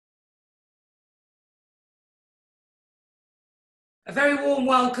A very warm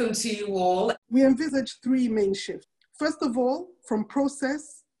welcome to you all. We envisage three main shifts. First of all, from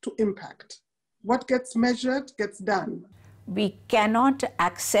process to impact. What gets measured gets done. We cannot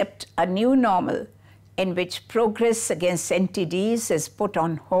accept a new normal in which progress against NTDs is put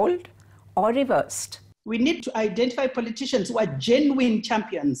on hold or reversed. We need to identify politicians who are genuine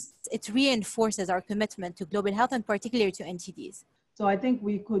champions. It reinforces our commitment to global health and particularly to NTDs. So I think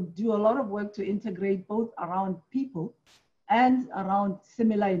we could do a lot of work to integrate both around people and around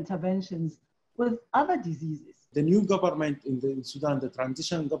similar interventions with other diseases. The new government in Sudan, the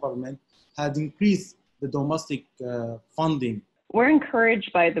transition government, had increased the domestic funding. We're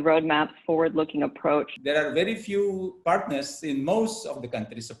encouraged by the roadmap's forward-looking approach. There are very few partners in most of the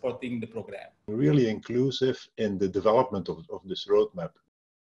countries supporting the program. Really inclusive in the development of this roadmap.